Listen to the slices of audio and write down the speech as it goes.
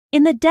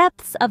In the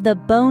depths of the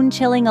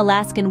bone-chilling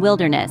Alaskan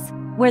wilderness,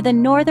 where the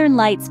northern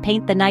lights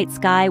paint the night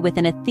sky with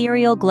an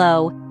ethereal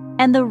glow,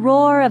 and the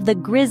roar of the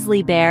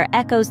grizzly bear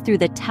echoes through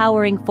the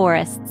towering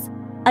forests,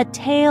 a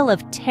tale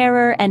of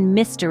terror and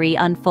mystery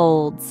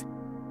unfolds.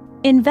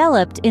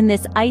 Enveloped in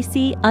this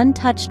icy,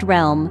 untouched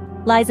realm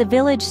lies a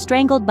village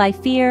strangled by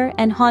fear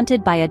and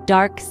haunted by a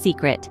dark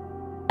secret.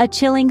 A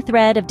chilling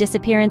thread of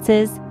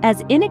disappearances,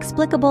 as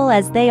inexplicable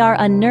as they are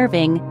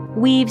unnerving,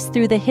 weaves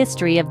through the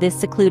history of this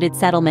secluded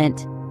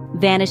settlement.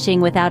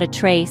 Vanishing without a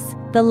trace,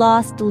 the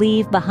lost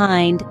leave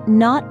behind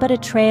naught but a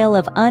trail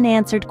of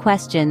unanswered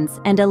questions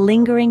and a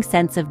lingering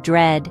sense of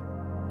dread.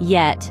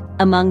 Yet,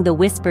 among the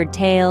whispered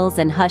tales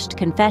and hushed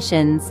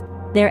confessions,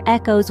 there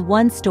echoes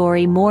one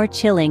story more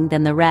chilling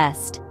than the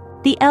rest.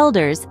 The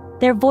elders,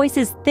 their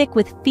voices thick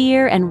with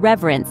fear and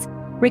reverence,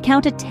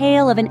 recount a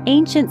tale of an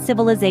ancient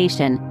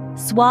civilization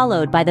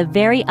swallowed by the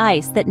very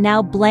ice that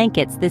now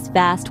blankets this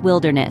vast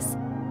wilderness.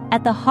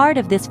 At the heart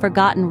of this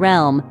forgotten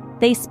realm,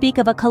 they speak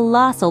of a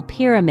colossal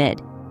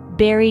pyramid,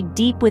 buried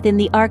deep within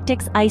the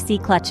Arctic's icy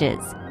clutches.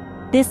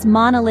 This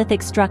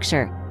monolithic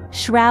structure,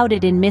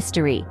 shrouded in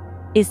mystery,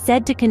 is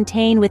said to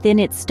contain within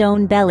its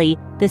stone belly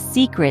the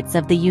secrets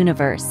of the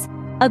universe.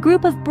 A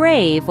group of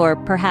brave, or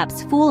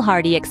perhaps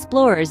foolhardy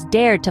explorers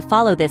dared to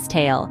follow this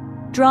tale,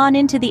 drawn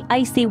into the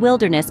icy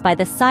wilderness by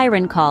the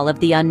siren call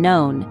of the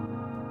unknown.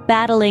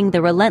 Battling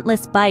the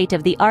relentless bite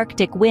of the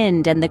Arctic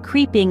wind and the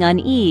creeping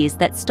unease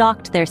that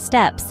stalked their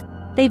steps,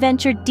 they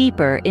ventured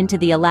deeper into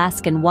the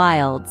Alaskan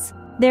wilds.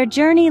 Their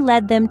journey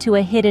led them to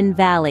a hidden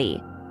valley,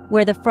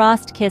 where the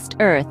frost-kissed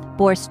earth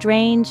bore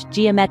strange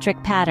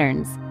geometric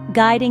patterns,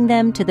 guiding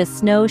them to the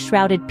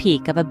snow-shrouded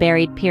peak of a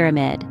buried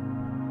pyramid.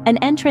 An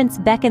entrance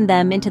beckoned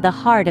them into the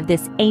heart of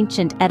this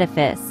ancient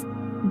edifice,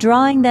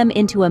 drawing them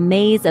into a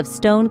maze of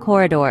stone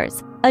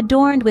corridors,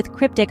 adorned with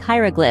cryptic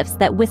hieroglyphs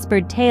that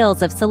whispered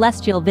tales of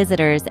celestial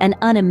visitors and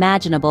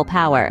unimaginable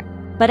power.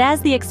 But as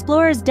the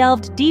explorers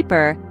delved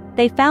deeper,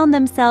 they found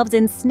themselves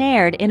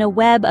ensnared in a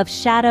web of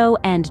shadow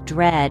and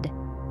dread.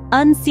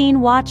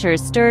 Unseen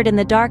watchers stirred in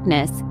the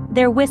darkness,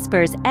 their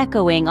whispers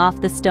echoing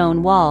off the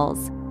stone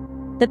walls.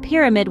 The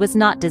pyramid was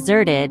not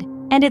deserted,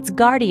 and its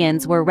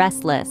guardians were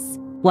restless.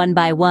 One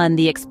by one,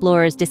 the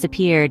explorers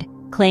disappeared,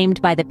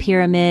 claimed by the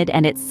pyramid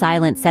and its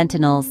silent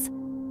sentinels.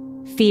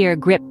 Fear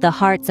gripped the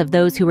hearts of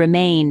those who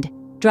remained,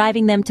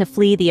 driving them to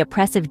flee the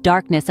oppressive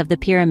darkness of the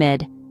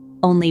pyramid.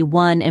 Only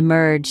one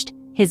emerged,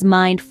 his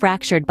mind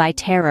fractured by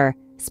terror,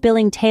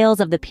 spilling tales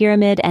of the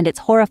pyramid and its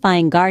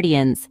horrifying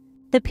guardians.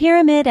 The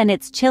pyramid and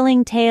its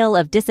chilling tale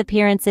of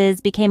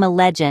disappearances became a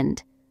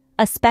legend,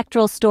 a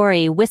spectral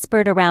story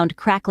whispered around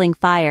crackling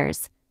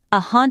fires, a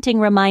haunting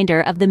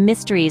reminder of the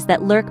mysteries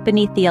that lurk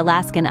beneath the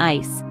Alaskan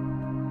ice.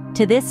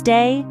 To this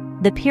day,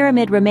 the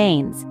pyramid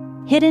remains,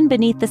 hidden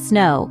beneath the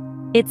snow,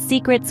 its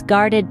secrets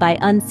guarded by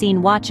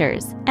unseen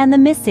watchers, and the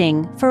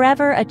missing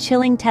forever a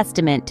chilling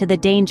testament to the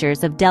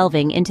dangers of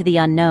delving into the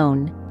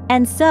unknown.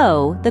 And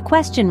so, the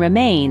question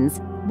remains,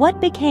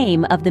 what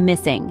became of the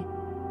missing?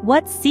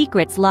 What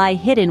secrets lie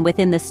hidden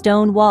within the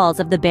stone walls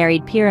of the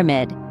buried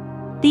pyramid?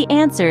 The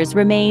answers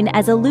remain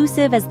as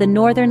elusive as the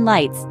northern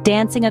lights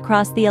dancing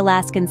across the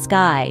Alaskan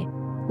sky,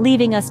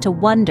 leaving us to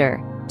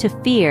wonder, to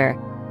fear,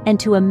 and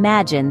to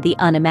imagine the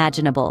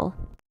unimaginable.